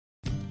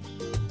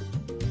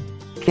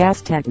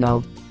Khas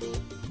Techno.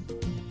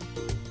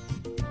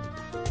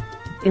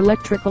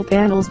 Electrical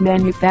panels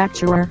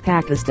manufacturer,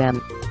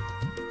 Pakistan.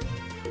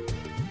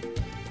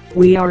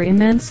 We are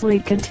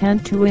immensely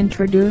content to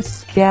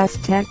introduce Khas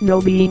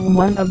Techno, being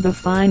one of the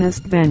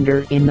finest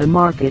vendor in the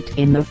market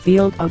in the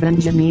field of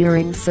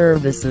engineering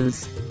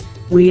services.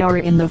 We are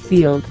in the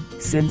field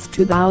since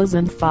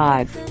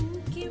 2005.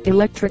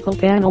 Electrical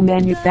panel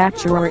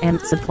manufacturer and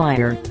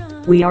supplier.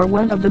 We are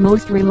one of the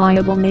most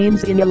reliable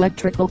names in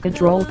electrical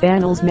control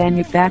panels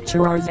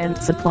manufacturers and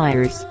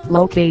suppliers,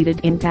 located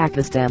in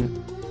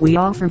Pakistan. We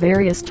offer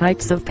various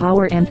types of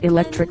power and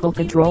electrical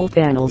control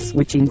panels,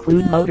 which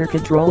include motor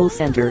control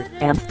center,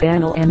 amp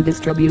panel and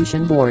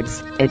distribution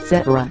boards,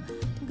 etc.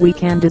 We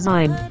can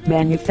design,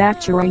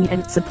 manufacturing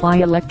and supply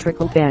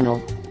electrical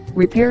panel,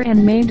 repair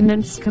and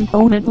maintenance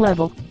component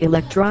level,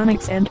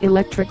 electronics and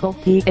electrical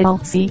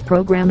PLC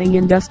programming,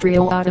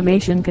 industrial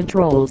automation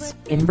controls,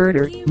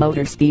 inverter,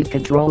 motor speed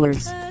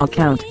controllers,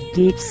 account,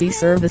 deep sea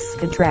service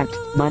contract,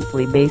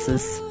 monthly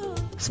basis,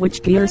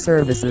 switchgear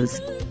services,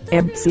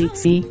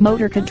 MCC,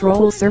 motor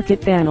control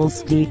circuit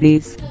panels,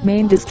 DBs,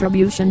 main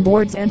distribution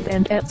boards and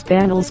ETS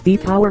panels, V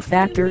power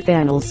factor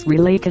panels,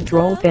 relay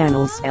control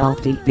panels,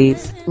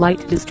 LDBs,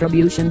 light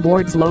distribution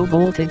boards, low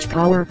voltage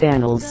power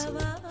panels,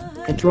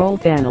 control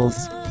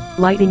panels,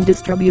 lighting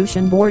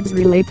distribution boards,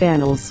 relay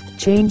panels,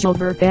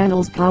 changeover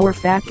panels, power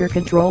factor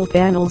control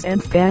panels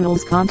and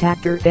panels,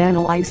 contactor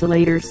panel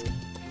isolators.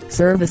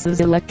 Services: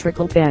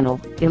 electrical panel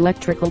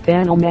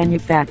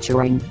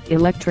manufacturing,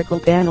 electrical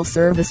panel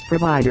service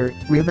provider,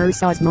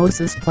 reverse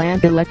osmosis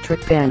plant,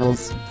 electric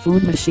panels,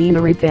 food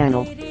machinery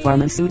panel,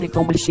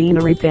 pharmaceutical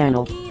machinery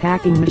panel,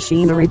 packing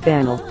machinery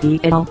panel,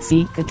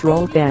 PLC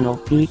control panel,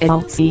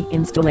 PLC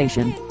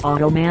installation,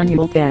 auto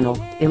manual panel,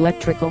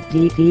 electrical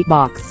DP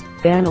box,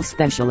 panel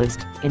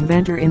specialist,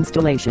 inventor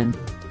installation.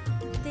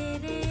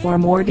 For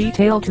more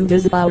detail to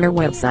visit our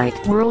website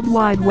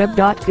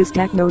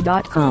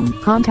worldwideweb.khastechno.com.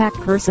 Contact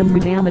person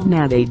Muhammad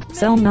Navid.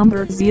 Cell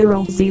number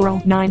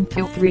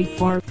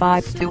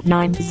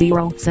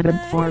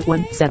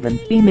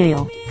 00923452907417.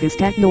 Email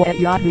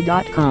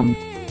khastechno@yahoo.com.